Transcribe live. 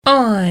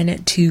On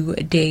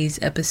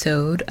today's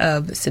episode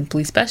of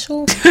Simply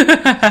Special.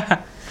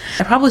 I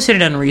probably should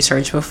have done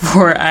research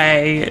before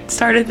I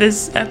started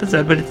this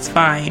episode, but it's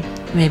fine.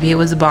 Maybe it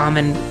was a bomb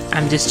and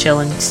I'm just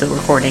chilling, still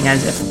recording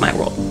as if my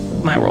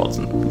world's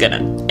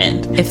gonna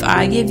end. If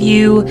I give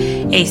you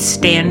a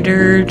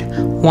standard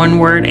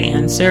one-word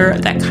answer,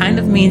 that kind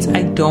of means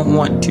I don't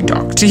want to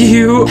talk to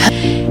you.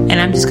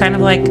 And I'm just kind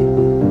of like,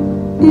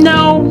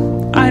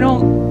 no, I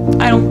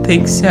don't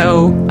think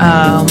so.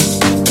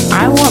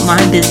 I want my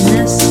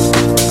business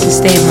to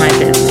stay my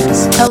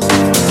business.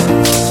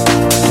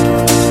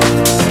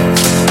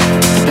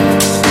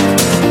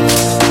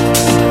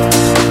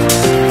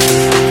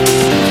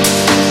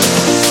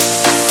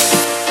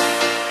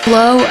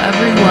 Hello,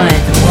 everyone.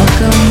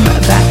 Welcome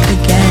back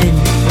again.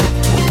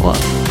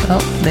 Well,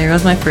 there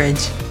goes my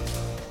fridge.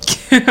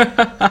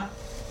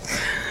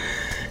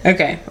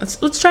 Okay,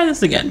 let's try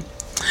this again.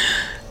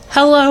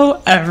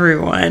 Hello,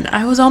 everyone.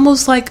 I was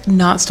almost like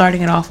not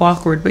starting it off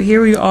awkward, but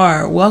here we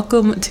are.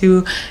 Welcome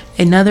to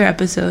another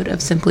episode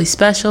of Simply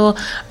Special.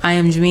 I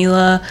am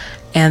Jamila,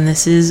 and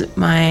this is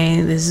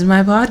my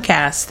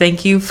podcast.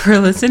 Thank you for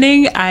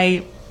listening.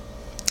 I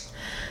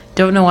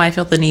don't know why I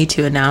felt the need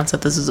to announce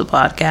that this is a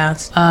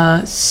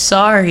podcast.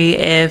 Sorry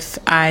if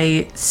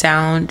I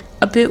sound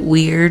a bit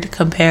weird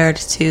compared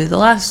to the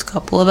last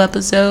couple of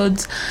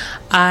episodes.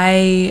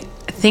 I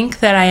think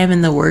that I am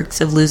in the works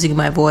of losing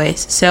my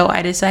voice, so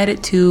I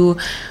decided to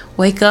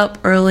wake up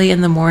early in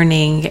the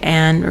morning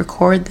and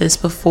record this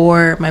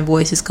before my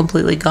voice is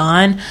completely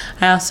gone.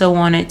 I also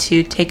wanted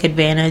to take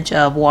advantage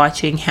of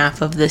watching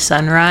half of the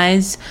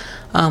sunrise,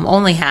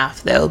 only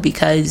half though,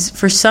 because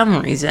for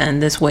some reason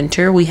this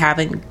winter we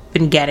haven't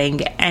been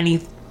getting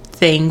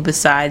anything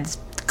besides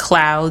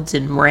clouds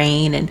and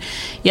rain. And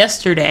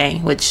yesterday,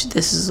 which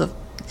this is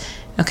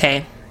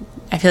okay,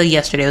 I feel like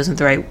yesterday wasn't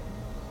the right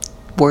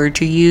word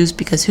to use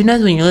because who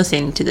knows when you're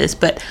listening to this,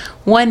 but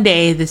one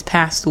day this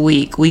past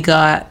week we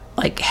got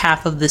like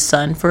half of the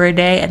sun for a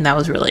day, and that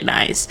was really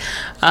nice.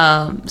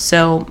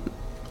 So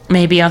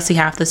maybe I'll see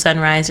half the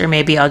sunrise, or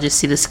maybe I'll just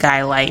see the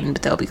sky lighten,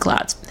 but there'll be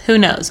clouds. Who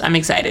knows? I'm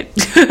excited.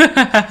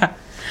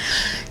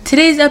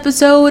 Today's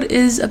episode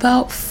is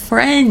about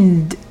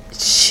friendship,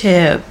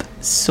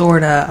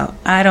 sorta.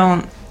 I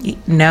don't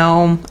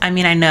know. I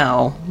mean, I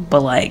know,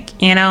 but I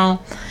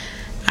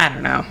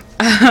don't know.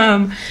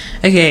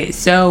 Okay,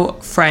 so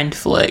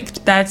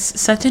friend-flict. That's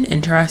such an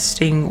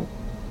interesting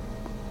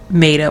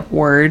made-up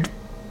word.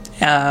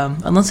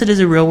 Unless it is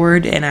a real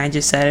word and I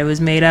just said it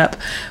was made up.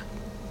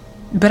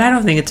 But I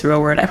don't think it's a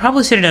real word. I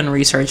probably should have done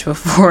research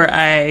before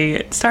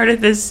I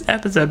started this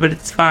episode, but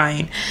it's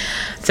fine.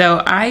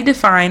 So I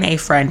define a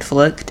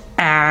friend-flict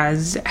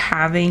as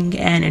having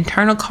an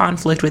internal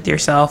conflict with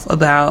yourself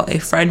about a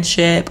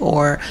friendship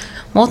or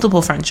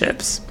multiple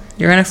friendships.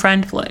 You're in a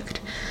friend-flict.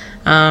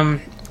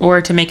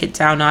 Or to make it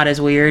sound not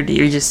as weird,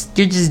 you're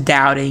just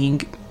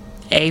doubting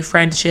a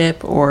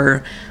friendship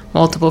or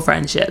multiple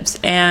friendships.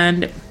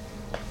 And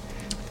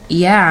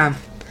yeah,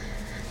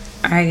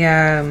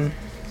 I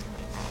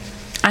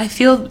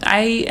feel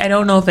I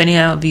don't know if any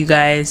of you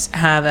guys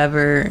have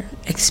ever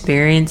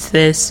experienced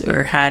this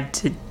or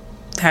had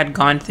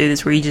gone through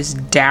this where you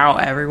just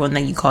doubt everyone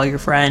that you call your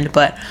friend,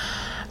 but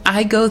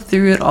I go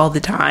through it all the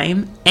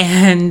time,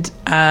 and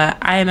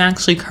I am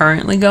actually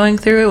currently going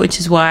through it, which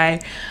is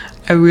why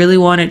I really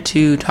wanted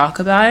to talk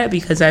about it,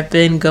 because I've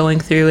been going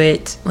through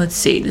it. Let's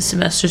see, the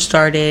semester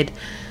started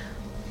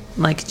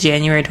like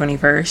January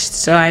 21st.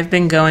 So I've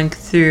been going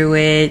through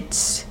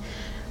it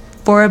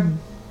for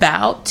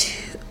about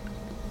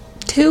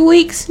 2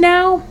 weeks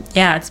now.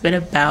 Yeah, it's been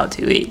about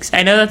 2 weeks.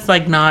 I know that's I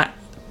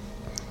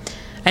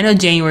know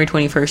January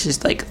 21st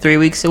is like 3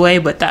 weeks away,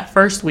 but that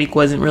first week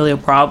wasn't really a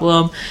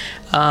problem.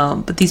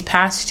 But these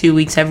past 2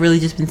 weeks, I've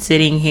really just been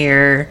sitting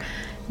here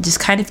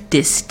just kind of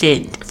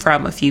distant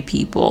from a few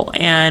people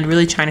and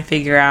really trying to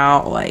figure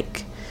out,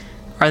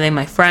 are they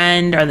my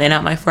friend? Are they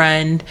not my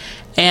friend?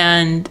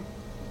 And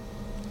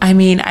I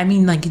mean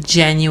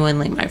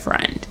genuinely my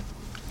friend.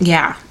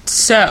 Yeah.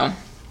 So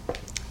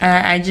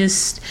I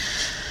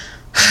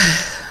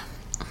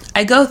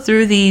go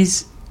through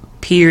these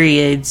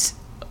periods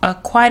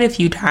quite a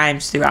few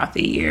times throughout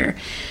the year.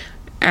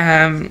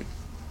 And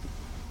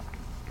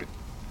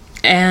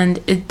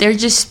they're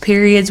just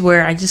periods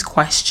where I just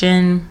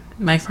question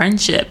my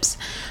friendships.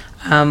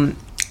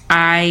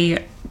 I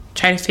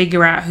try to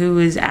figure out who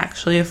is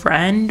actually a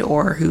friend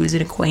or who is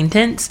an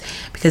acquaintance,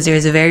 because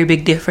there's a very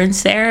big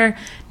difference there.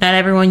 Not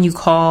everyone you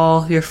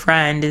call your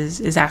friend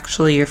is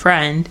actually your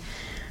friend.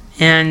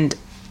 And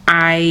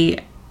I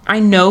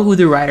know who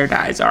the ride or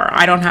dies are.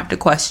 I don't have to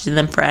question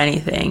them for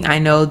anything. I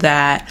know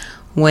that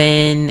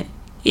when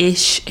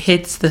ish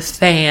hits the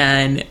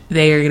fan,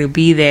 they are going to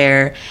be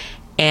there.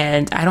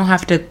 And I don't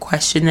have to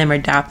question them or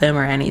doubt them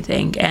or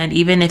anything. And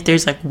even if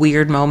there's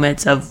weird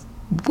moments of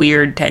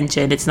weird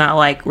tension, it's not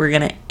like we're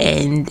going to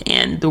end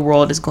and the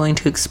world is going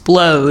to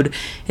explode.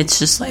 It's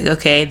just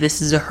okay,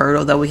 this is a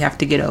hurdle that we have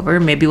to get over.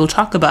 Maybe we'll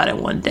talk about it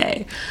one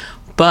day.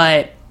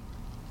 But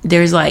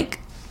there's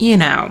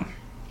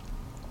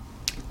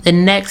the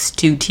next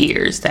two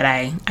tiers that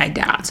I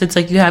doubt. So it's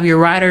like you have your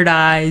ride or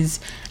dies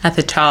at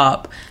the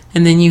top,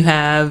 and then you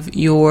have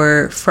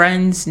your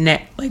friends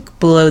like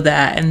below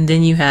that, and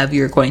then you have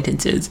your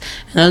acquaintances.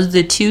 And those are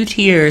the two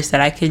tiers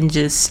that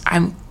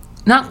I'm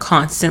not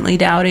constantly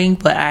doubting,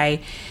 but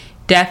I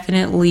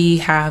definitely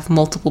have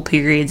multiple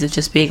periods of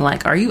just being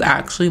like, are you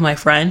actually my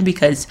friend?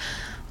 Because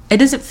it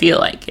doesn't feel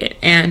like it.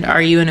 And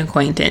are you an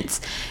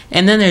acquaintance?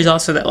 And then there's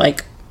also that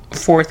like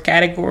fourth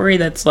category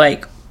that's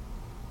like,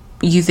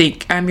 you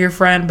think I'm your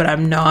friend, but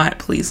I'm not.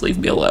 Please leave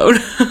me alone.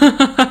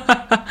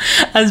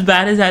 As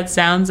bad as that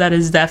sounds, that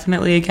is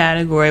definitely a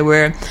category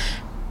where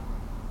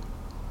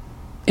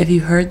if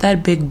you heard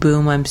that big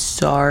boom, I'm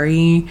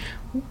sorry.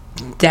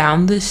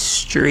 Down the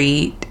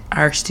street,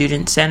 our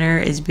student center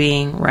is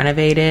being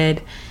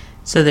renovated.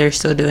 So they're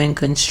still doing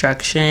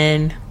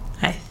construction.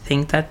 I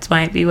think that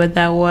might be what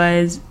that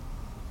was.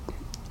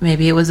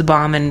 Maybe it was a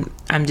bomb and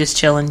I'm just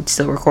chilling,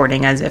 still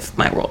recording as if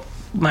my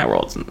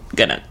world's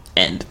gonna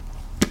end.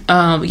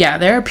 Yeah,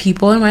 there are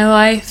people in my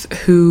life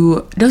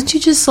who, don't you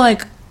just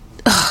like,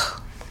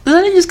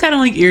 doesn't it just kind of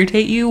like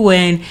irritate you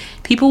when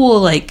people will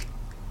like,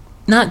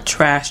 not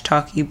trash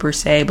talk you per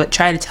se, but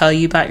try to tell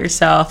you about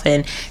yourself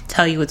and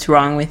tell you what's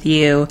wrong with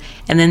you,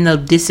 and then they'll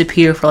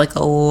disappear for like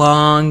a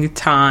long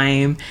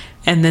time,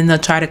 and then they'll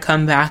try to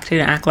come back to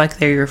act like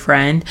they're your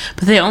friend,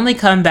 but they only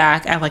come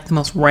back at like the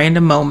most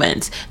random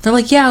moments. They're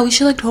like, yeah, we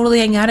should like totally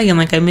hang out again,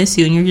 like I miss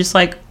you, and you're just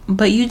like,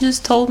 but you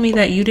just told me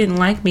that you didn't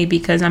like me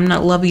because I'm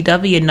not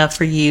lovey-dovey enough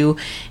for you,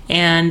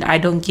 and I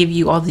don't give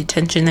you all the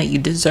attention that you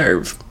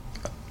deserve.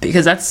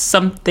 Because that's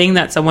something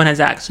that someone has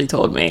actually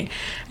told me.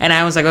 And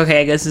I was like, okay,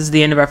 I guess this is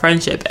the end of our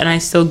friendship. And I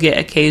still get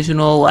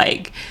occasional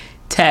like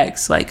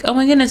texts like, oh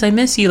my goodness, I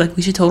miss you, like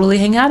we should totally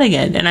hang out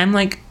again. And I'm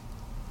like,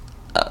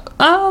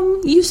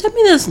 you sent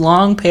me this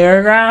long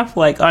paragraph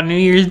like on New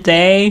Year's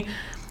Day.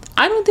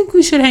 I don't think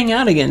we should hang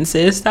out again,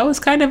 sis. That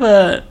was kind of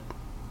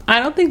I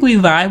don't think we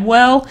vibe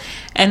well.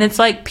 And it's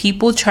like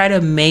people try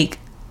to make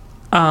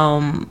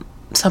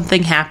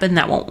something happen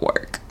that won't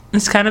work.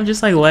 It's kind of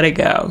just like, let it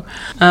go.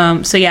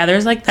 So yeah,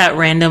 there's like that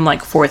random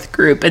like fourth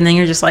group, and then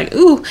you're just like,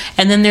 ooh.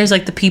 And then there's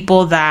like the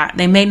people that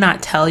they may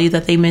not tell you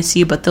that they miss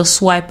you, but they'll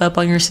swipe up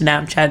on your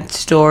Snapchat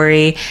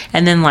story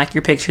and then like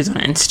your pictures on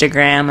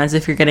Instagram as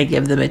if you're going to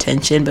give them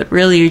attention. But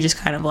really you're just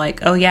kind of like,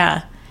 oh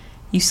yeah,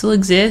 you still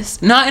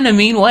exist. Not in a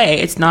mean way.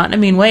 It's not in a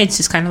mean way. It's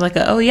just kind of like,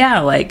 oh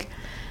yeah, like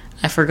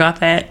I forgot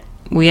that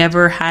we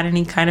ever had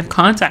any kind of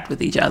contact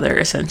with each other,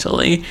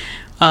 essentially.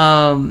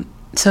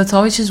 So it's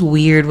always just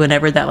weird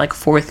whenever that like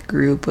fourth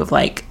group of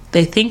like,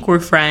 they think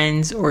we're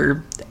friends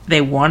or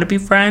they want to be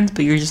friends,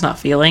 but you're just not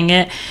feeling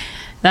it.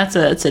 That's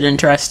an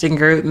interesting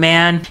group,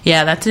 man.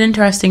 Yeah, that's an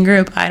interesting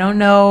group. I don't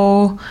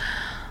know.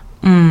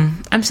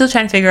 I'm still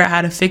trying to figure out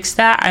how to fix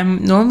that.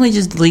 I'm normally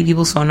just delete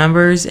people's phone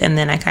numbers and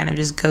then I kind of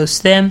just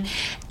ghost them.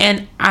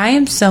 And I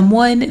am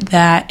someone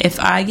that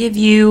if I give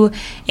you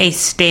a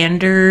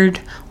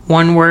standard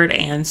one-word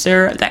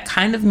answer, that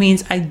kind of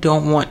means I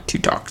don't want to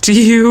talk to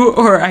you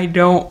or I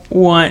don't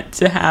want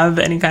to have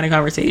any kind of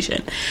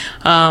conversation.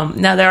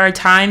 Now, there are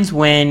times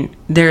when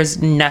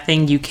there's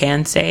nothing you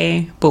can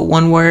say but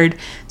one word.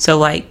 So,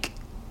 like,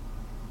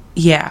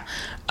 yeah.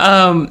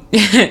 My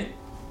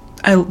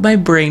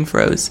brain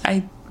froze.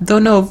 I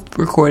don't know if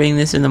recording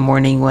this in the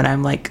morning when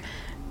I'm, like,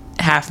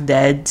 half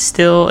dead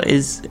still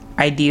is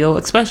ideal,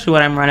 especially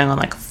when I'm running on,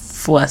 like,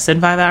 less than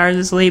 5 hours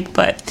of sleep.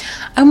 But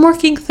I'm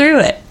working through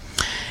it.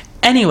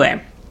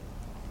 Anyway,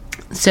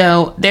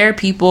 so there are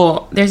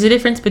people, there's a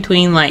difference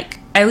between like,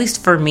 at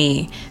least for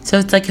me. So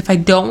it's like, if I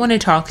don't want to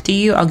talk to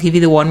you, I'll give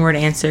you the one word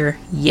answer,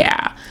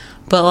 yeah.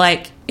 But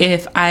like,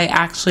 if I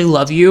actually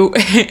love you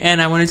and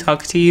I want to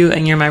talk to you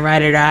and you're my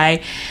ride or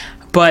die,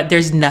 but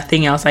there's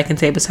nothing else I can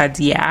say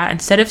besides yeah,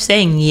 instead of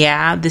saying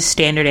yeah, the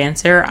standard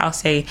answer, I'll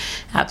say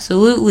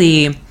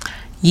absolutely,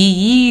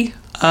 yee,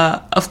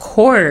 of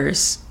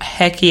course,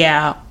 heck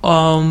yeah,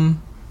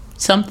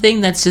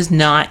 something that's just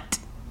not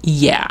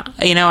yeah,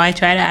 you know, I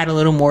try to add a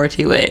little more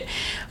to it.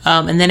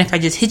 And then if I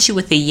just hit you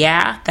with a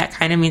yeah, that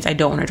kind of means I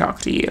don't want to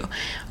talk to you.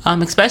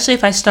 Especially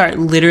if I start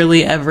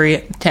literally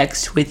every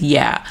text with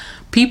yeah.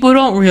 People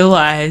don't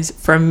realize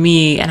from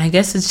me, and I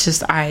guess it's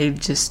just I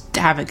just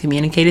haven't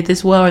communicated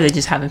this well or they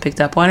just haven't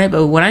picked up on it.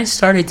 But when I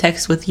started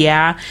text with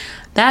yeah,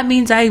 that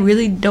means I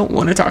really don't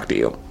want to talk to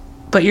you.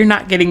 But you're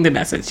not getting the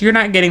message. You're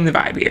not getting the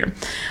vibe here.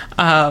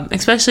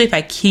 Especially if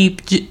I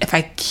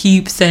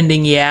keep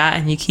sending yeah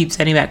and you keep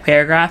sending back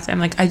paragraphs. I'm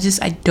like, I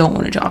don't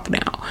want to talk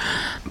now.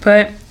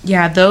 But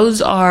yeah, those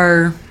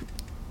are,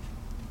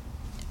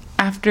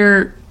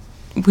 after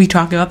we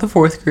talk about the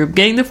fourth group,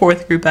 getting the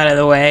fourth group out of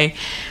the way,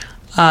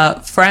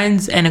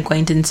 friends and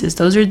acquaintances,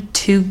 those are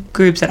two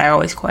groups that I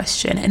always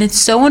question. And it's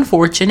so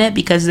unfortunate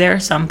because there are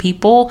some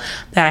people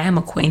that I am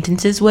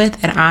acquaintances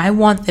with and I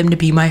want them to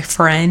be my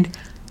friend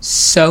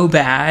so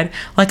bad.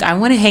 Like, I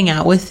want to hang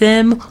out with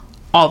them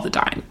all the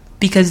time.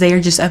 because they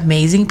are just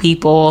amazing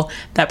people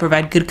that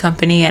provide good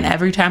company. And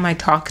every time I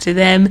talk to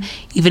them,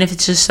 even if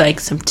it's just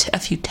like a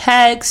few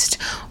texts,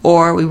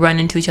 or we run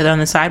into each other on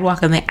the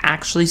sidewalk and they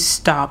actually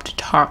stop to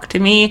talk to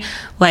me,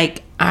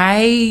 like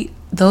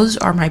those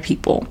are my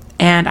people.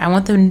 And I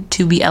want them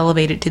to be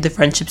elevated to the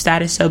friendship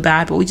status so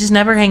bad, but we just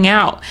never hang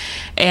out.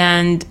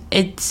 And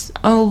it's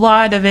a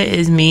lot of it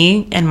is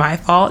me and my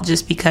fault,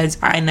 just because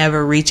I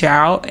never reach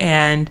out,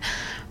 and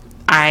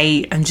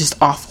I am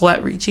just awful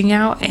at reaching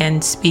out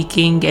and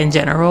speaking in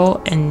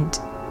general. And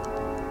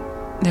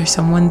there's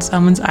someone's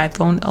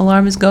iPhone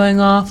alarm is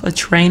going off. A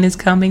train is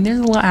coming. There's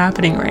a lot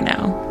happening right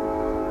now.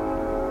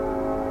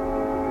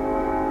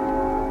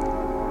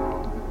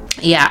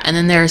 Yeah, and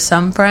then there are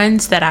some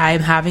friends that I'm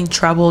having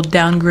trouble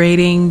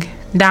downgrading.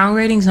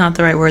 Downgrading is not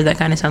the right word. That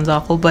kind of sounds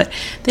awful. But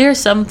there are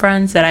some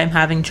friends that I'm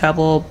having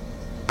trouble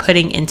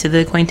putting into the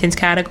acquaintance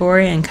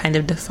category and kind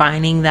of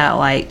defining that,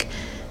 like,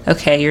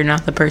 okay, you're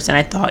not the person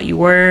I thought you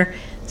were,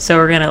 so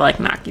we're going to, like,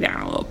 knock you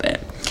down a little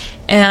bit.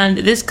 And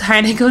this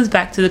kind of goes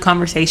back to the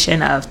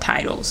conversation of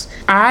titles.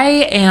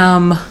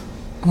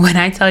 When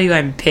I tell you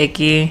I'm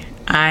picky,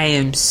 I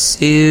am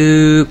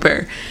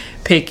super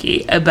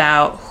picky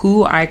about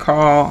who I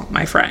call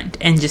my friend,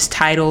 and just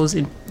titles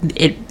in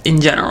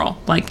general.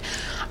 Like,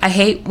 I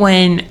hate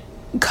when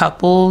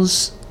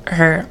couples,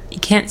 or you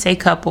can't say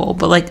couple,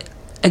 but like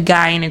a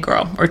guy and a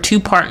girl, or two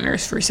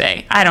partners per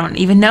se, I don't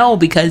even know,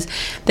 because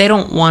they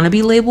don't want to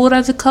be labeled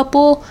as a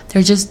couple.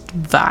 They're just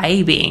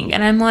vibing,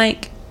 and I'm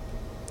like,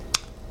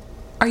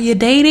 are you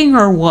dating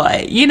or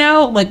what? You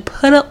know, like,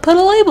 put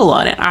a label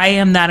on it. I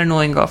am that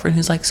annoying girlfriend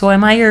who's like, so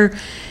am I your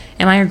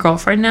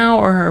girlfriend now,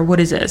 or what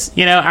is this?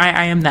 You know,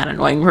 I am that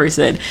annoying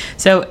person.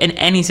 So in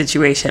any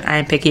situation, I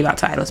am picky about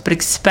titles, but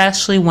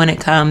especially when it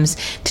comes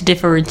to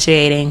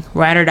differentiating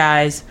ride or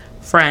dies,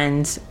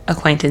 friends,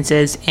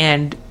 acquaintances,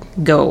 and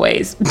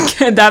go-aways.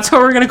 That's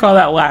what we're going to call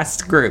that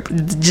last group.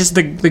 Just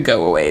the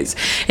go-aways.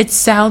 It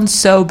sounds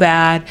so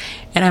bad,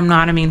 and I'm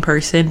not a mean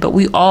person, but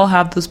we all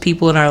have those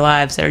people in our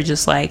lives that are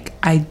just like,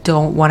 I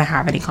don't want to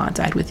have any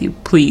contact with you.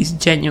 Please,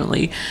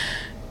 genuinely,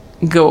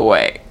 go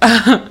away.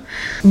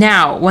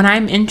 Now, when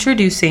I'm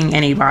introducing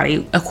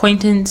anybody,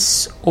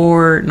 acquaintance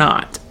or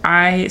not,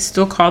 I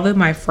still call them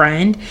my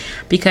friend,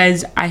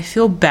 because I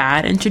feel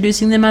bad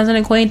introducing them as an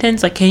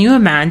acquaintance. Like, can you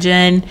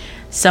imagine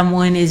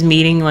someone is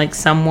meeting like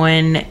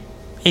someone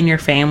in your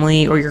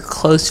family or your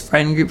close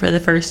friend group for the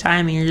first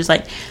time, and you're just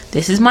like,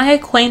 this is my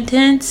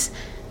acquaintance,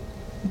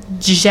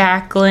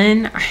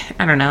 Jacqueline.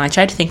 I don't know. I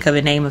tried to think of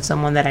a name of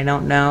someone that I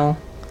don't know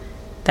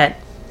that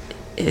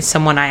is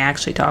someone I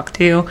actually talk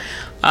to.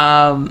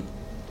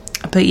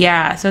 But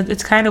yeah, so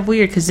it's kind of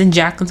weird, because then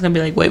Jacqueline's gonna be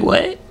like, wait,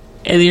 what?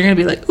 And you're gonna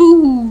be like,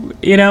 ooh,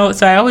 you know.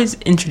 So I always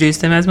introduce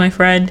them as my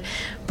friend,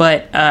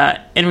 but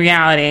in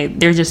reality,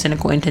 they're just an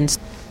acquaintance.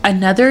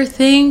 Another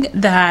thing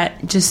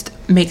that just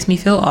makes me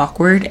feel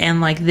awkward, and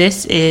like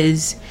this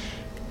is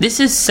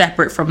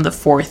separate from the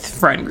fourth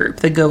friend group,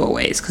 the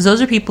go-aways, because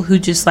those are people who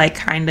just like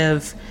kind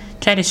of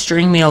try to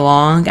string me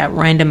along at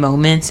random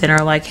moments and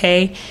are like,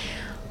 hey,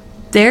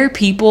 they're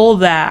people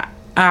that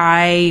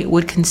I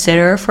would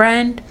consider a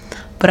friend,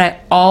 but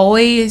I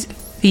always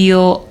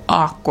feel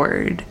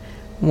awkward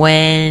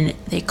when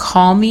they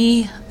call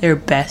me their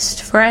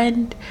best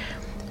friend,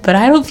 but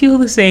I don't feel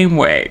the same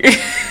way.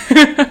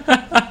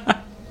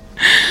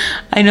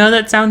 I know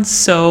that sounds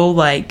so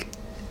like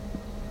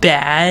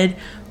bad,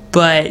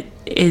 but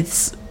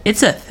it's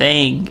a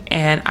thing,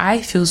 and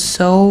I feel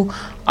so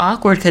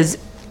awkward because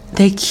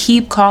they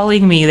keep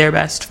calling me their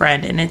best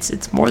friend, and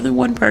it's more than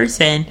one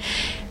person,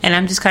 and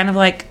I'm just kind of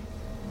like,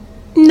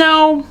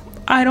 no,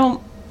 I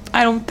don't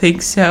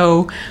think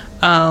so.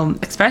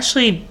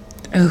 Especially,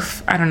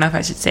 I don't know if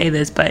I should say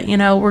this, but you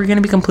know, we're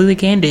gonna be completely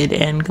candid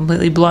and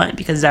completely blunt,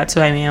 because that's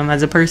who I am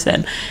as a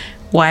person.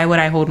 Why would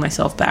I hold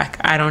myself back?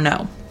 I don't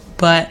know.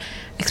 But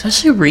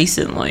especially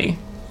recently,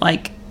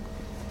 like,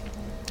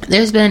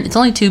 it's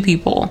only two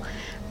people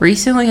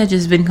recently have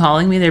just been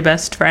calling me their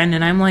best friend,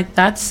 and I'm like,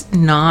 that's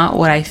not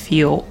what I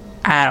feel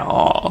at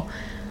all.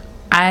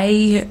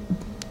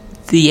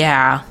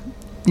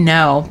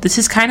 No, this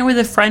is kind of where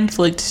the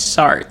friend-flicts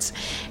starts,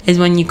 is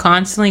when you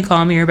constantly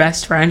call me your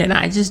best friend, and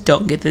I just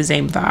don't get the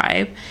same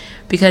vibe,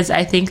 because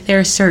I think there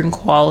are certain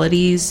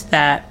qualities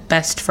that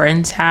best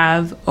friends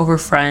have over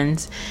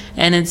friends,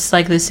 and it's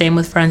like the same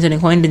with friends and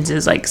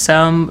acquaintances. Like,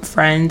 some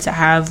friends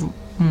have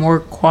more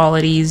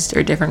qualities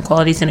or different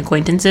qualities than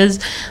acquaintances.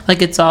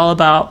 Like, it's all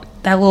about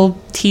that little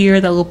tier,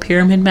 that little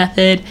pyramid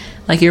method.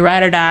 Like, your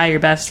ride or die, your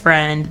best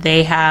friend,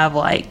 they have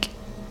like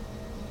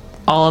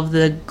all of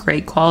the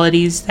great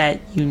qualities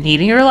that you need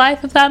in your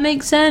life, if that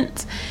makes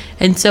sense.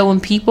 And so when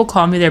people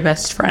call me their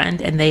best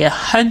friend and they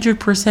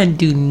 100%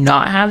 do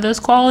not have those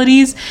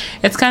qualities,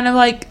 it's kind of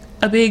like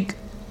a big,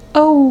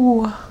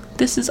 oh,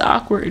 this is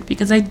awkward,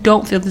 because I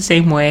don't feel the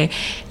same way.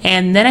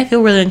 And then I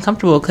feel really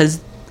uncomfortable,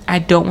 because I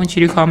don't want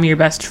you to call me your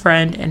best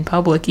friend in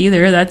public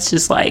either. That's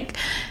just like,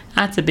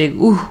 that's a big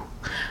ooh.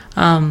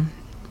 And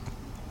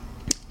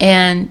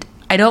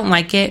I don't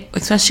like it,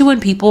 especially when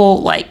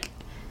people like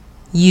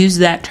use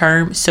that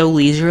term so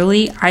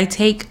leisurely.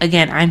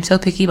 I'm so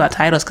picky about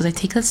titles because I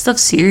take that stuff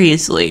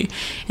seriously.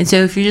 And so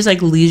if you're just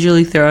like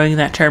leisurely throwing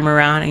that term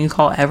around and you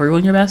call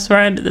everyone your best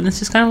friend, then it's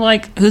just kind of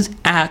like, who's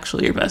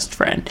actually your best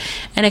friend?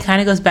 And it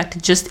kind of goes back to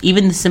just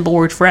even the simple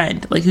word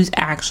friend, like who's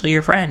actually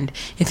your friend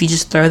if you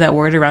just throw that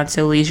word around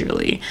so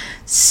leisurely.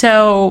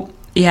 So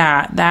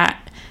yeah,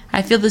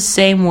 I feel the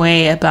same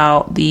way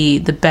about the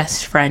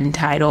best friend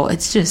title.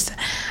 It's just,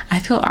 I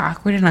feel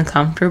awkward and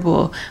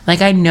uncomfortable.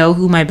 Like, I know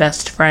who my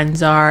best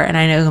friends are, and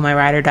I know who my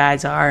ride or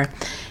dies are.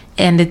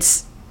 And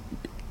it's,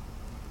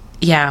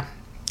 yeah,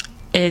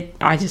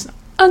 I just,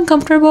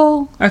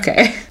 uncomfortable.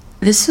 Okay.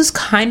 This was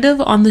kind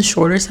of on the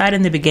shorter side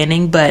in the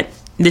beginning, but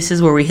this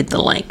is where we hit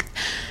the length.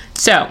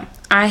 So,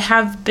 I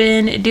have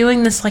been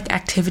doing this, like,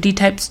 activity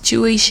type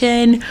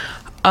situation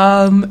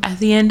at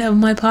the end of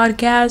my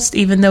podcast,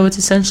 even though it's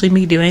essentially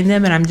me doing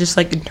them, and I'm just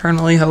like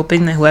internally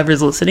hoping that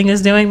whoever's listening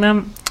is doing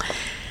them.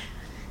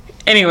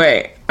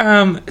 Anyway,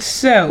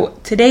 so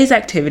today's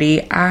activity,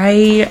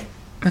 this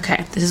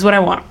is what I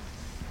want.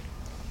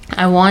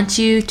 I want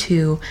you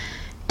to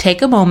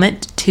take a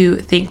moment to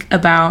think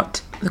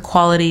about the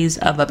qualities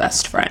of a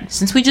best friend.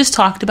 Since we just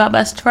talked about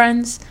best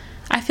friends,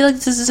 I feel like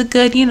this is a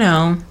good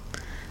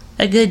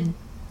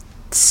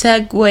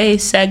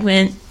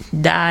segment,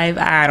 dive,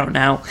 I don't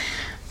know.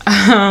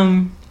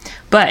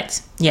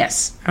 But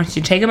yes, I want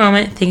you to take a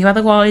moment, think about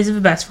the qualities of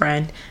a best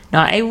friend,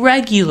 not a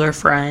regular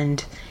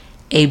friend,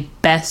 a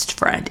best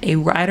friend, a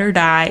ride or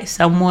die,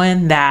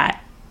 someone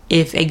that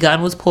if a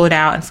gun was pulled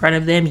out in front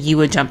of them, you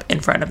would jump in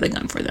front of the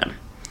gun for them.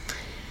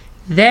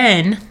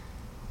 Then,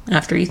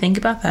 after you think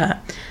about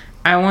that,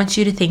 I want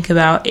you to think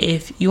about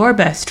if your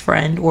best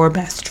friend or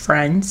best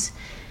friends,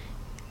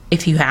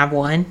 if you have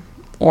one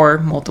or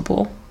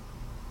multiple,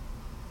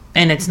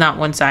 and it's not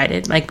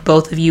one-sided, like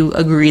both of you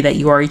agree that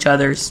you are each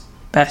other's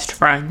best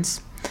friends.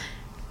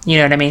 You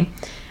know what I mean?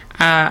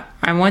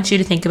 I want you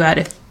to think about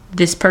if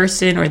this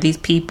person or these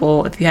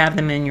people, if you have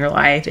them in your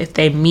life, if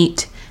they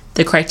meet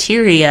the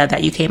criteria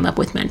that you came up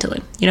with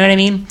mentally. You know what I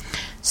mean?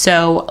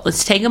 So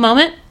let's take a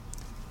moment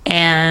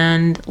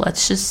and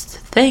let's just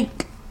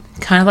think.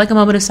 Kind of like a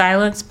moment of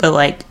silence, but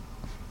like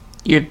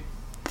you're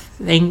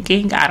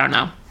thinking. I don't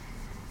know.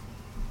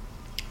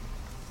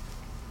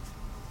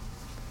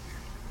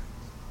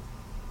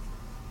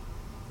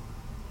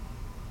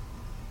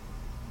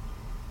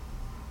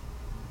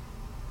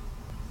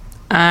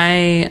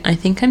 I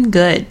think I'm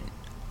good.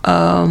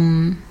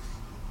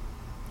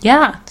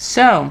 Yeah,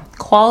 so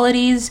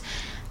qualities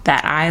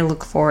that I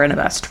look for in a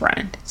best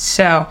friend.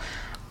 So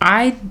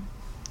I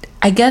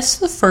guess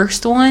the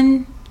first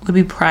one would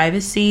be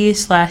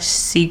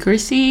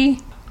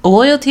privacy/secrecy.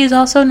 Loyalty is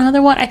also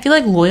another one. I feel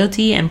like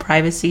loyalty and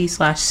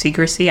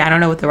privacy/secrecy, I don't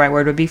know what the right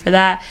word would be for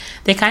that.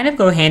 They kind of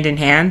go hand in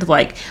hand.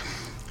 Like,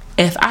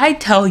 if I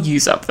tell you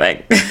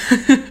something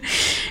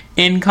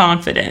in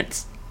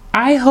confidence,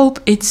 I hope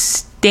it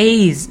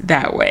stays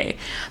that way.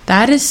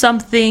 That is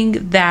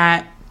something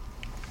that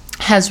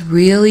has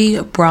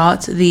really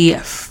brought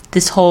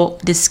this whole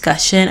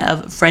discussion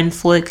of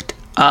friend-flict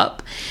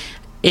up.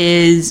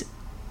 Is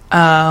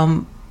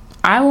I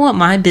want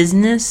my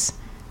business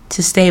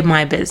to stay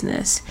my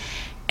business.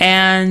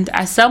 And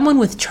as someone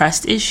with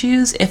trust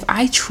issues, if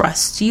I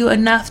trust you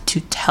enough to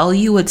tell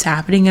you what's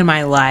happening in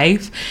my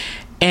life,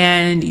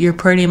 and you're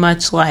pretty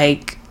much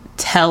like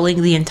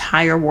telling the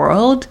entire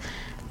world,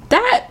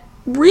 that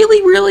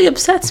really, really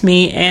upsets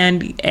me.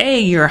 And A,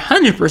 you're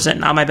 100%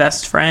 not my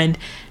best friend.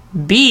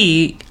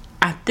 B,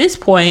 at this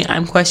point,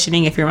 I'm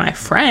questioning if you're my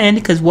friend,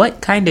 because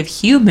what kind of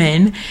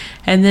human?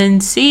 And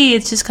then C,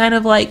 it's just kind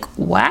of like,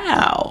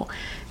 wow.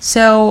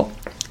 So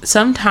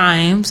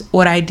sometimes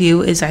what I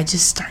do is I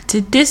just start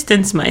to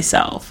distance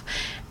myself.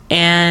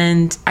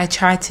 And I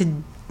try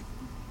to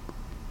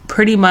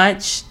pretty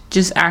much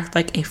just act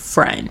like a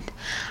friend.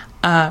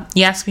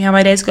 You ask me how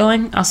my day's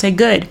going, I'll say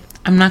good.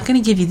 I'm not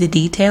going to give you the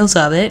details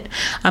of it.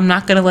 I'm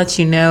not going to let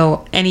you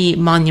know any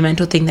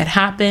monumental thing that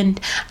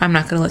happened. I'm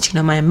not going to let you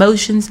know my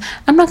emotions.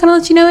 I'm not going to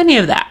let you know any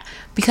of that.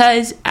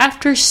 Because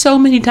after so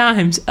many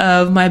times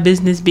of my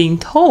business being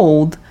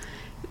told,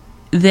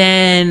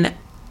 then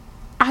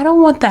I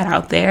don't want that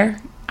out there.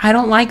 I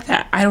don't like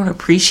that. I don't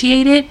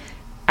appreciate it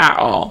at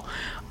all.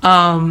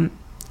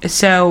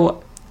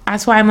 So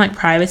that's why I'm like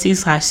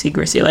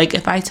privacy/secrecy. Like,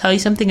 if I tell you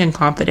something in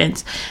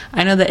confidence,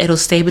 I know that it'll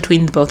stay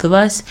between the both of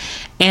us.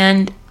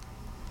 And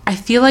I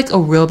feel like a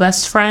real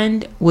best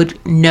friend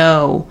would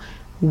know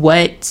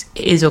what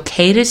is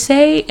okay to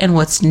say and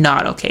what's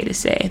not okay to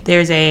say.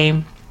 There's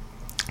a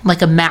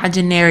like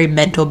imaginary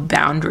mental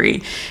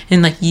boundary,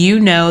 and like, you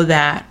know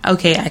that,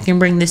 okay, I can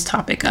bring this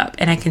topic up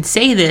and I can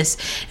say this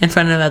in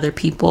front of other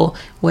people,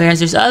 whereas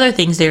there's other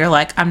things that you're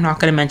like, I'm not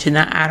going to mention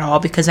that at all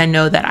because I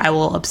know that I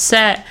will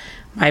upset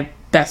my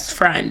best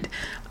friend,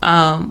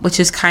 which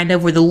is kind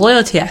of where the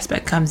loyalty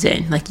aspect comes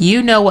in. Like,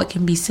 you know what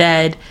can be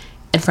said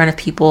in front of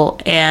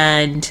people,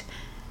 and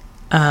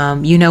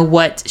you know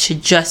what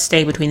should just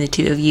stay between the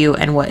two of you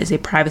and what is a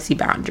privacy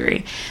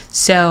boundary.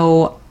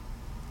 So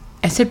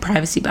I said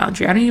privacy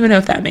boundary. I don't even know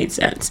if that made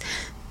sense.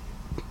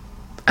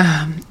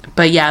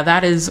 But yeah,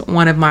 that is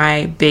one of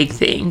my big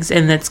things.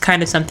 And that's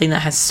kind of something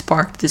that has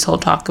sparked this whole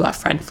talk about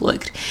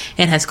friend-flict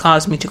and has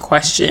caused me to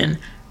question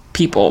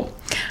people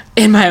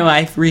in my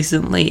life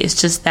recently. It's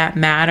just that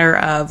matter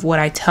of what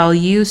I tell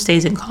you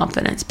stays in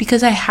confidence,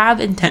 because I have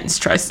intense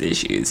trust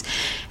issues.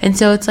 And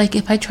so it's like,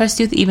 if I trust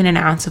you with even an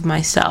ounce of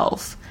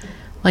myself,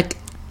 like,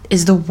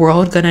 is the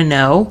world gonna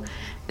know?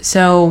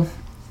 So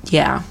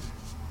yeah.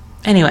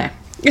 Anyway,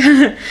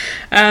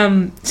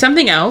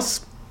 something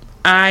else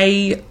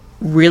I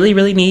really,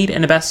 really need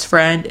in a best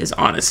friend is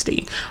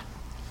honesty.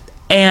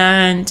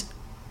 And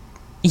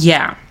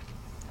yeah,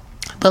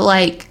 but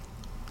like,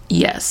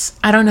 yes,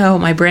 I don't know,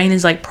 my brain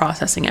is like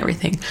processing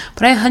everything,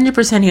 but I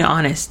 100% need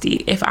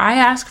honesty. If I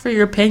ask for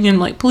your opinion,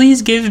 like,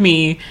 please give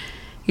me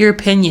your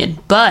opinion.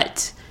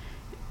 But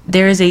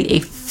there is a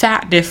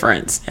fat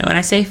difference. And when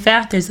I say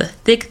fat, there's a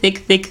thick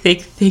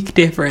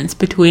difference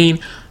between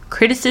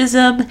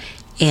criticism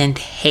and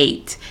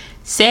hate.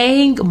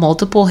 Saying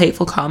multiple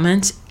hateful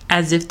comments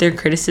as if they're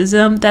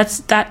criticism,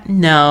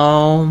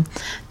 no,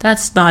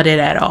 that's not it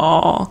at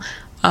all.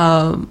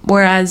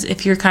 Whereas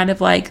if you're kind of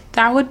like,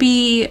 that would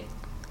be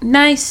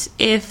nice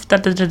if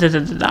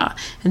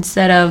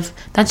instead of,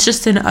 that's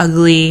just an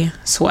ugly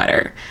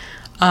sweater.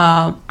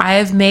 I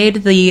have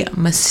made the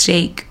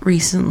mistake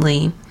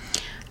recently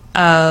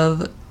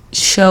of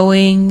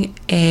showing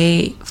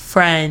a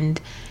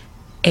friend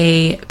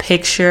a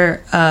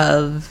picture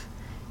of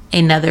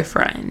another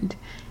friend,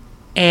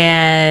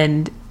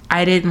 and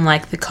I didn't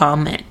like the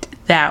comment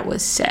that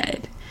was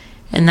said.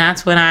 And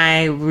that's when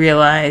I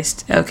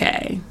realized,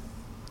 okay,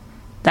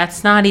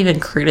 that's not even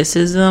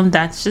criticism.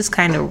 That's just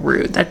kind of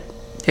rude.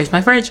 There's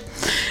my fridge.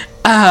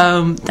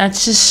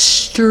 That's just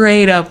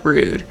straight up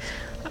rude.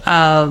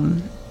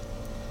 And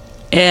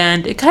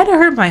it kind of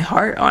hurt my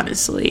heart,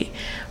 honestly.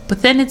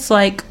 But then it's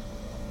like,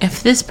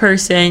 if this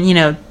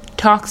person,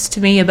 talks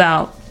to me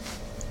about,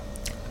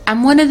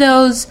 I'm one of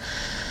those,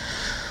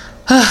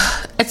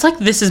 it's like,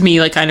 this is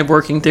me like kind of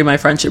working through my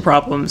friendship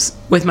problems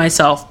with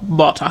myself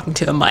while talking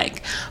to a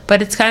mic.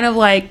 But it's kind of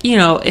like,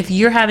 if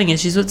you're having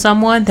issues with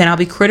someone, then I'll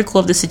be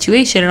critical of the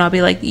situation, and I'll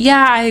be like,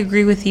 yeah, I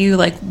agree with you,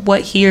 like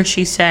what he or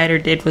she said or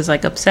did was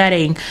like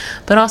upsetting,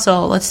 but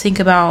also let's think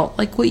about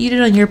like what you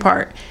did on your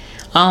part.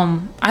 I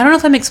don't know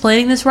if I'm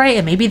explaining this right,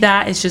 and maybe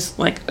that is just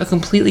like a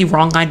completely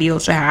wrong ideal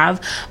to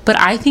have, but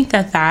I think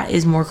that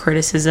is more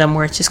criticism,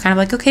 where it's just kind of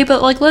like, okay,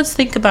 but like, let's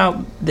think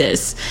about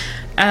this,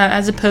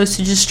 as opposed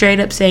to just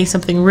straight up saying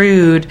something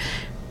rude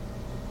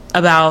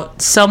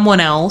about someone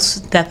else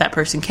that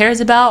person cares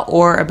about,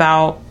 or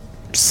about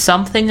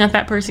something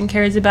that person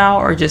cares about,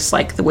 or just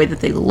like the way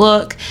that they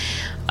look.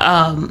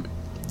 And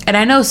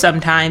I know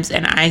sometimes,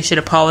 and I should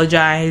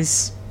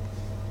apologize,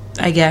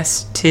 I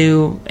guess,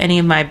 to any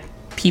of my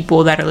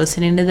people that are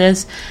listening to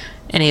this,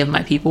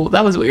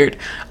 that was weird,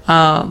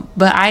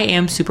 but I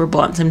am super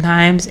blunt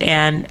sometimes,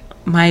 and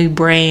my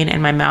brain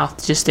and my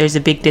mouth, just, there's a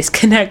big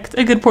disconnect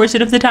a good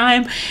portion of the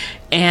time,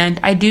 and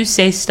I do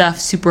say stuff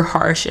super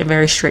harsh and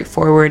very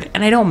straightforward,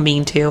 and I don't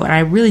mean to, and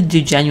I really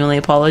do genuinely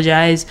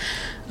apologize,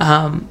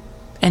 and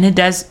it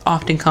does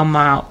often come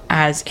out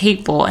as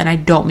hateful, and I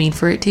don't mean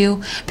for it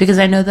to, because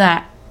I know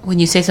that when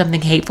you say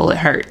something hateful, it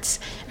hurts.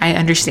 I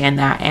understand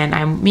that,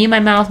 and me and my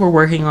mouth, we're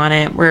working on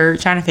it. We're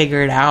trying to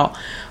figure it out.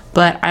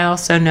 But I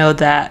also know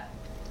that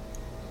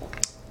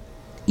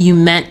you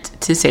meant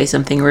to say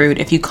something rude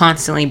if you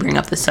constantly bring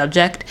up the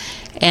subject,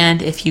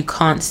 and if you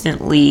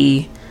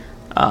constantly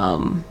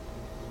are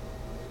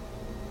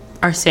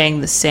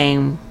saying the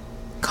same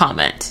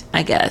comment,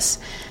 I guess.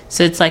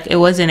 So it's like, it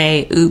wasn't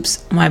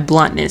oops, my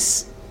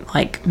bluntness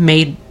like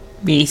made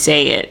me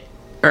say it,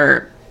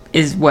 or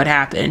is what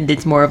happened.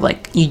 It's more of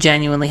like, you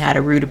genuinely had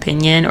a rude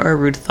opinion or a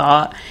rude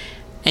thought,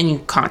 and you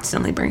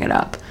constantly bring it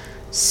up.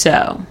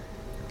 So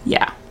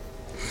yeah.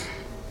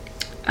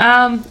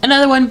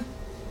 Another one,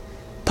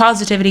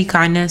 positivity,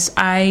 kindness.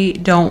 I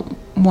don't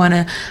want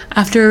to,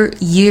 after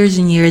years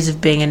and years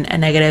of being in a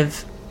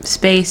negative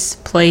space,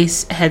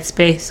 place,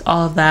 headspace,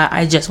 all of that,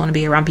 I just want to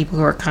be around people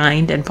who are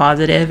kind and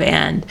positive.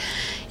 And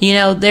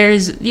there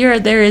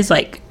is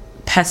like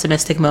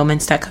pessimistic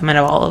moments that come out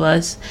of all of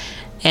us,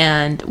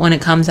 and when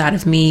it comes out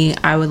of me,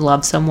 I would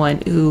love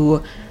someone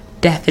who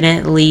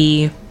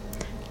definitely,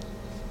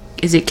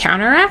 is it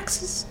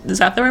counteracts? Is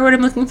that the right word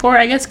I'm looking for?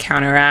 I guess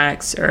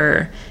counteracts,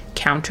 or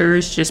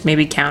counters, just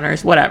maybe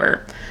counters,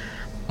 whatever.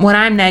 When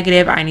I'm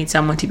negative, I need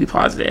someone to be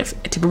positive,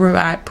 to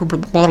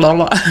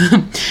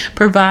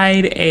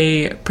provide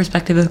a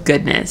perspective of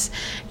goodness.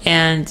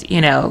 And,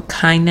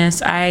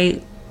 kindness,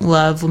 I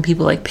love when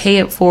people like pay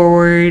it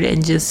forward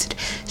and just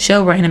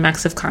show random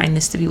acts of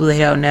kindness to people they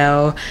don't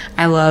know.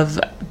 I love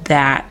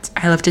that.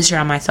 I love to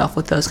surround myself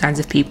with those kinds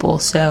of people.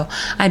 So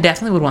I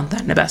definitely would want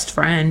that in a best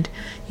friend,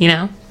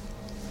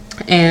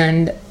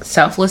 And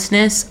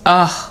selflessness,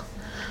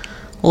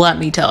 let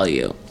me tell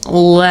you,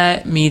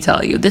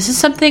 this is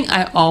something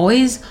I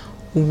always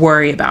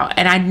worry about.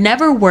 And I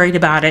never worried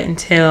about it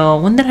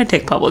until, when did I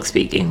take public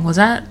speaking? Was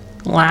that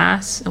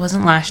it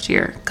wasn't last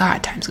year.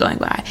 God, time's going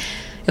by.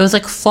 It was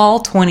like fall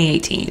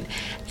 2018.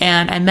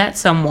 and I met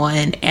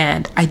someone,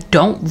 and I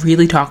don't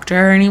really talk to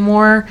her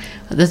anymore.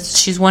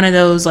 She's one of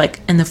those like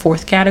in the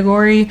fourth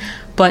category,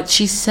 but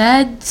she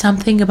said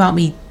something about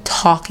me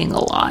talking a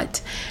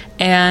lot,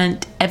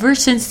 and ever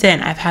since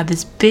then I've had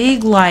this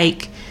big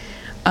like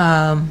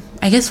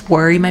I guess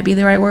worry might be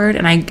the right word,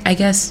 and I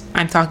guess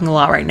I'm talking a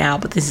lot right now,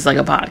 but this is like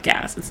a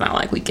podcast. It's not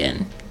like we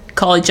can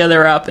call each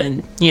other up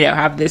and, you know,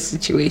 have this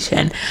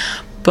situation.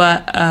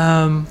 But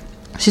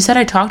she said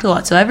I talked a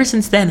lot. So ever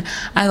since then,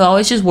 I've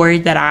always just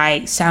worried that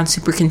I sound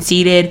super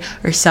conceited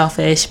or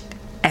selfish,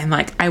 and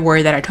like I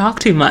worry that I talk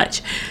too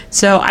much.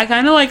 So I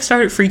kind of like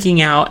started freaking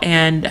out,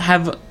 and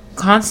have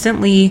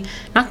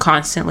not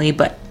constantly,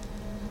 but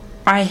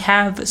I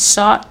have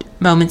sought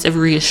moments of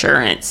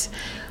reassurance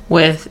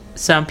with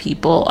some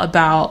people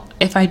about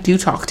if I do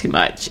talk too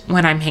much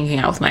when I'm hanging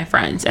out with my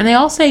friends, and they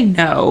all say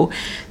no.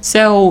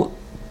 So,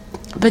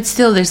 but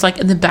still, there's like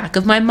in the back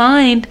of my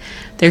mind,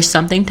 there's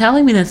something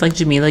telling me that's like,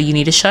 Jamila, you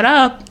need to shut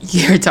up.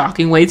 You're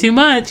talking way too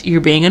much.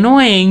 You're being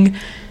annoying.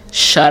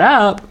 Shut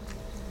up.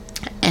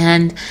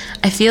 And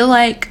I feel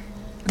like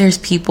there's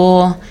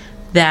people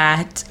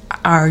that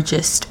are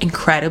just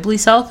incredibly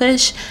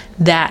selfish,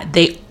 that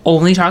they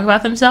only talk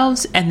about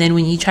themselves, and then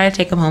when you try to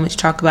take a moment to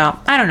talk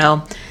about, I don't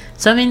know,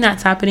 something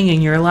that's happening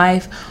in your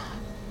life,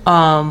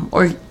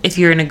 or if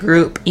you're in a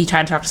group, you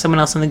try to talk to someone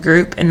else in the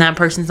group and that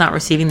person's not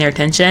receiving their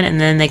attention,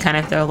 and then they kind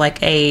of throw like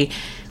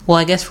well,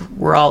 I guess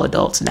we're all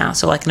adults now,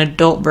 so like an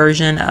adult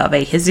version of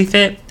a hissy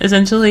fit,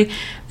 essentially,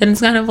 then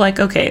it's kind of like,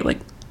 okay, like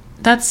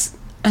that's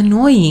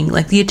annoying.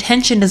 Like the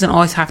attention doesn't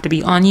always have to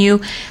be on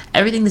you.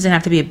 Everything doesn't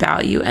have to be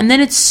about you. And then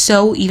it's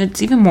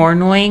even more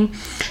annoying,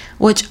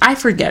 which I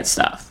forget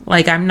stuff.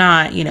 Like I'm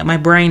not, my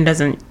brain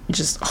doesn't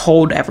just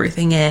hold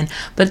everything in,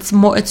 but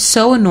it's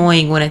so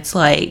annoying when it's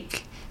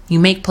like you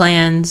make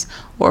plans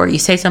or you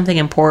say something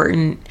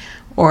important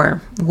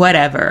or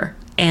whatever.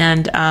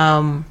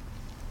 And,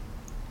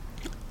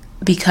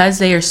 because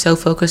they are so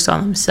focused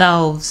on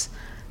themselves,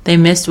 they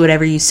missed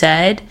whatever you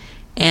said,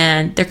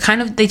 and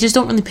they just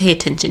don't really pay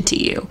attention to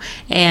you.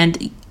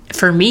 And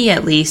for me,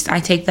 at least,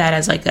 I take that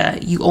as like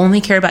you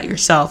only care about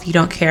yourself. You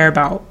don't care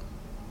about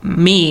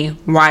me.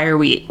 What are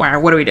we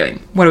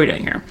doing? What are we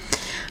doing here?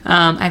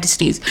 I have to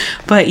sneeze.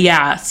 But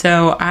yeah,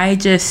 so I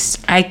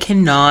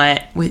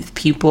cannot with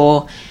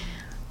people,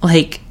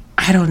 like,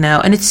 I don't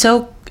know. And it's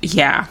so,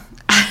 yeah,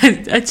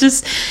 it's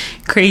just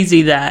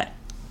crazy that,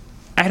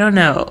 I don't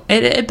know.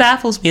 It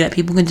baffles me that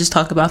people can just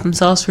talk about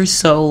themselves for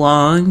so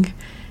long,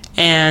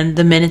 and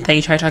the minute that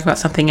you try to talk about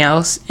something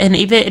else, and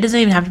even it doesn't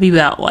even have to be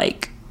about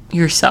like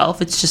yourself,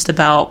 it's just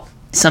about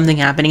something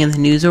happening in the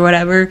news or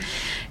whatever,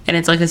 and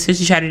it's like as soon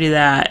as you try to do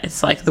that,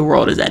 it's like the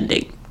world is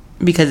ending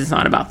because it's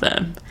not about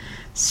them.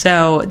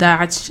 So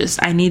that's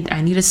just, I need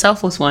a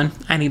selfless one.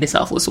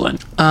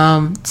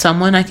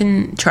 Someone I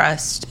can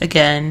trust.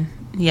 Again,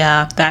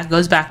 yeah, that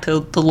goes back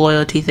to the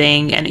loyalty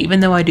thing. And even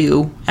though I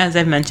do, as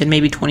I've mentioned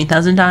maybe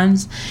 20,000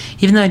 times,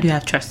 even though I do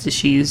have trust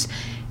issues,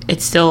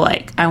 it's still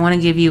like, I want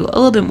to give you a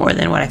little bit more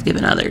than what I've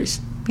given others.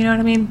 You know what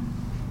I mean?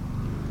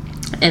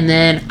 And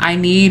then I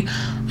need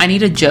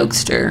a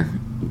jokester.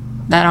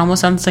 That almost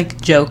sounds like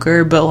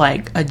Joker, but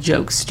like a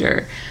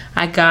jokester.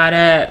 I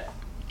gotta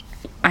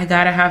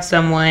have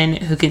someone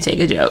who can take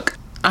a joke.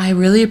 I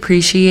really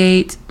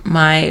appreciate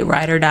my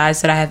ride or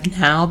dies that I have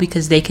now,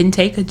 because they can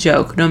take a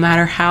joke no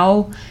matter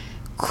how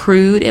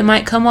crude it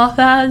might come off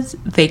as.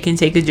 They can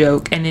take a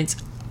joke, and it's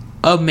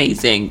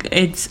amazing.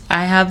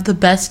 I have the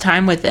best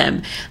time with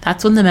them.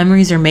 That's when the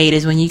memories are made,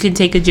 is when you can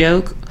take a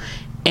joke,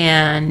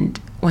 and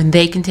when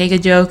they can take a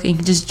joke and you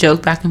can just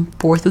joke back and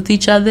forth with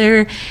each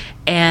other,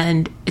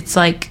 and it's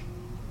like,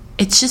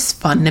 it's just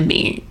fun to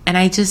me. And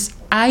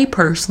I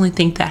personally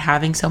think that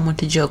having someone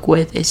to joke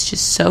with is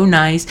just so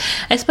nice,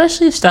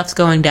 especially if stuff's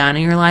going down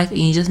in your life and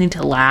you just need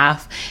to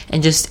laugh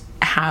and just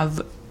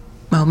have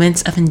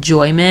moments of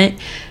enjoyment.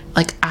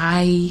 Like,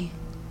 I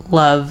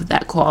love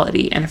that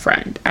quality in a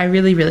friend. I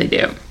really, really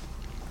do.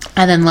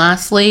 And then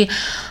lastly,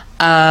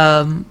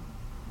 I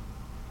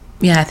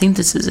think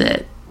this is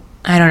it.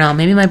 I don't know.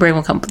 Maybe my brain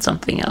will come up with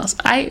something else.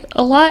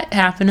 A lot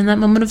happened in that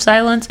moment of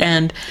silence,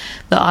 and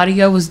the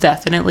audio was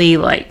definitely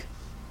like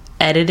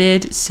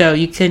edited, so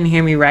you couldn't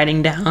hear me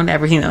writing down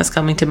everything that was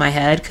coming to my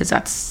head, because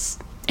that's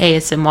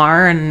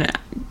ASMR, and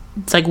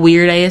it's like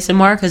weird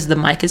ASMR because the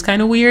mic is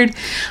kind of weird.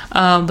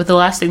 But the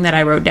last thing that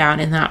I wrote down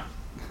in that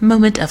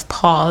moment of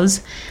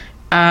pause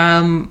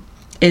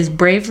is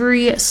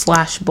bravery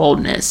 /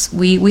 boldness.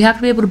 We have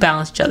to be able to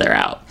balance each other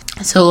out.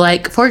 So,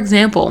 like, for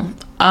example,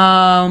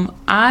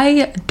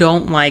 I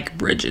don't like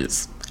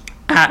bridges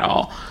at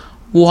all.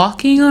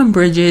 Walking on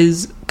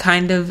bridges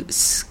kind of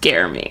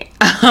scare me.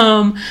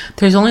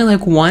 There's only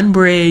like one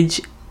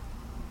bridge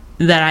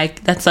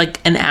that's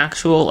like an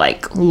actual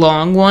like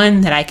long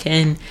one that I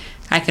can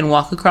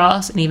walk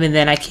across, and even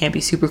then I can't be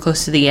super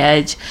close to the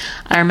edge.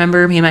 I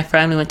remember me and my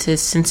friend, we went to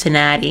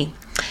Cincinnati,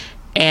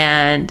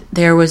 and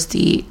there was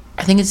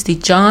I think it's the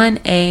John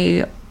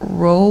A.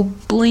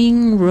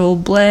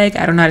 Robleg,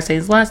 I don't know how to say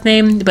his last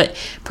name, but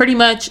pretty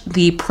much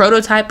the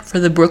prototype for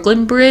the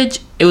Brooklyn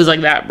Bridge, it was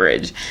like that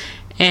bridge.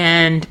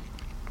 and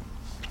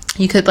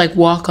you could like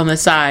walk on the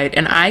side,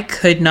 and I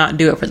could not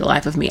do it for the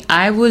life of me.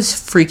 I was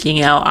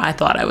freaking out. I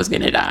thought I was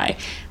gonna die.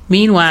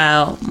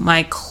 Meanwhile,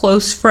 my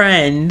close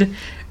friend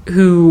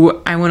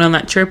who I went on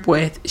that trip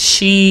with,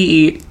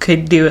 she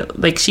could do it.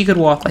 Like, she could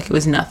walk like it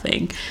was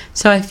nothing.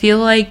 So I feel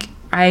like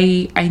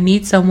I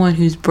need someone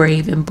who's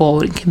brave and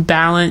bold and can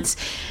balance.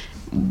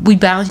 We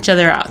balance each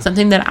other out.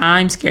 Something that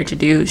I'm scared to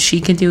do, she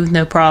can do with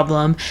no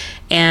problem,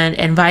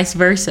 and vice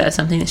versa.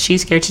 Something that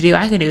she's scared to do,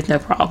 I can do with no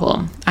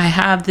problem. I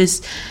have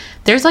this.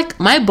 There's like,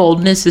 my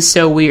boldness is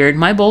so weird.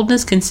 My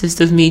boldness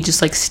consists of me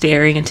just like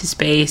staring into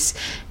space,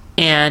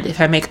 and if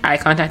I make eye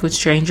contact with a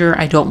stranger,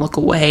 I don't look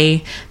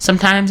away.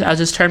 Sometimes I'll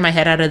just turn my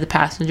head out of the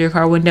passenger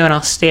car window and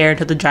I'll stare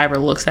until the driver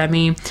looks at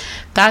me.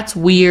 That's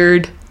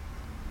weird.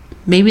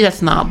 Maybe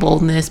that's not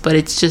boldness, but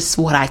it's just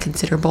what I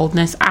consider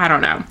boldness. I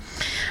don't know.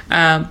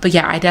 But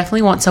yeah, I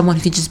definitely want someone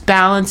who can just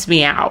balance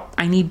me out.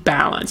 I need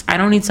balance. I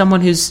don't need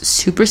someone who's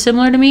super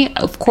similar to me.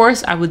 Of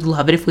course, I would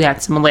love it if we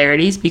had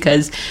similarities,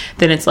 because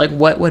then it's like,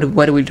 what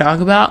do we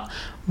talk about?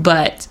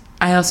 But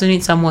I also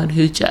need someone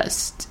who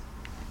just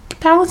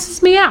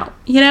balances me out,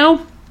 you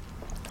know?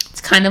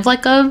 It's kind of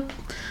like a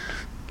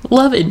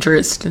love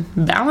interest.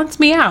 Balance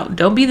me out.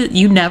 Don't be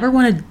you never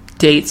want to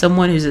date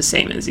someone who's the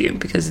same as you,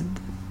 because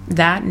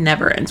that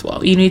never ends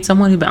well. You need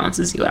someone who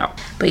balances you out.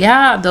 But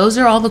yeah, those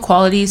are all the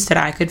qualities that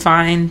I could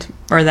find,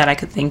 or that I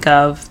could think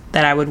of,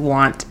 that I would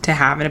want to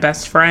have in a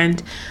best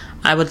friend.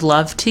 I would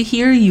love to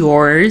hear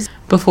yours.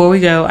 Before we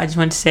go, I just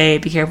want to say,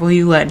 be careful who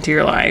you let into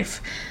your life.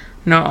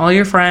 Not all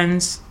your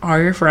friends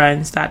are your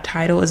friends. That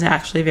title is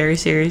actually a very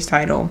serious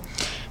title.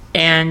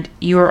 And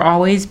you are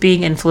always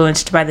being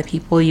influenced by the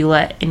people you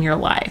let in your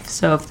life.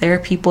 So if there are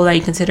people that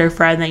you consider a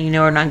friend that you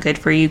know are not good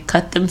for you,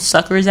 cut them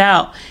suckers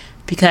out.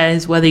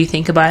 Because whether you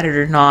think about it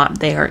or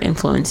not, they are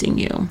influencing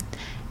you.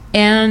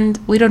 And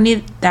we don't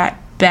need that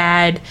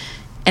bad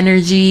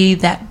energy,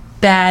 that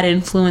bad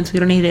influence. We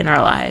don't need it in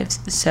our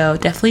lives. So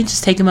definitely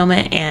just take a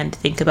moment and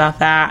think about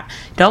that.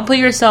 Don't put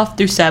yourself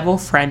through several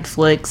friend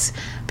flicks,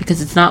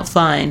 because it's not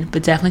fun.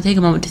 But definitely take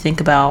a moment to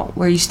think about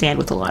where you stand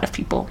with a lot of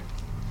people.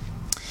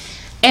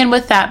 And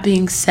with that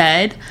being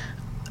said,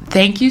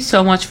 thank you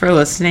so much for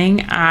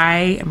listening.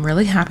 I am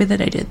really happy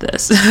that I did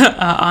this.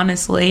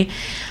 Honestly,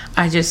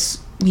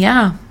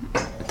 yeah,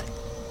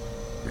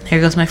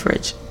 here goes my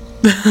fridge.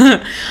 This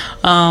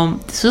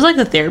was like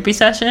a therapy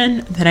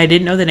session that I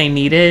didn't know that I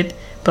needed,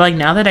 but like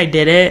now that I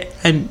did it,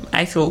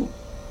 I feel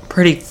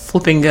pretty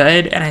flipping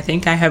good. And I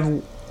think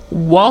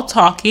while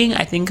talking,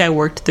 I think I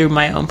worked through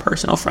my own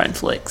personal friend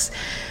flicks,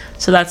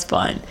 so that's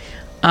fun.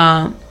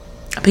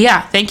 But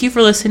yeah, thank you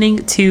for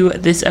listening to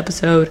this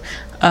episode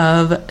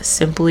of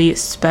Simply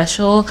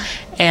Special,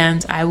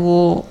 and I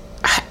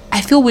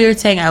feel weird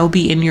saying I will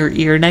be in your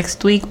ear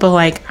next week, but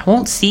like, I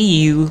won't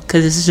see you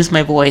because this is just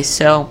my voice.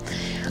 So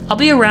I'll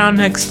be around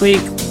next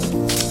week,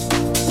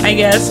 I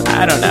guess.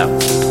 I don't know.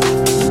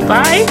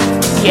 Bye?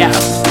 Yeah,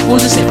 we'll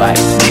just say bye.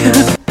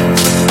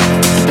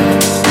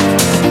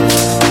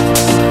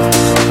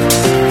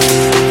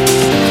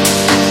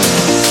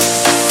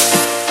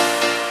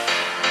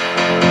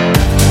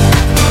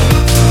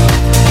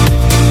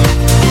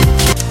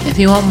 If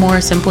you want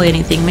more Simply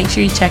Anything, make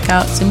sure you check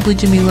out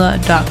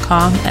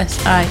simplyjamilah.com,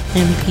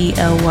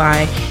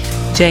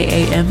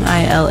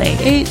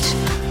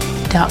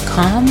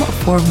 simplyjamilah.com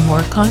for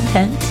more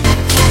content.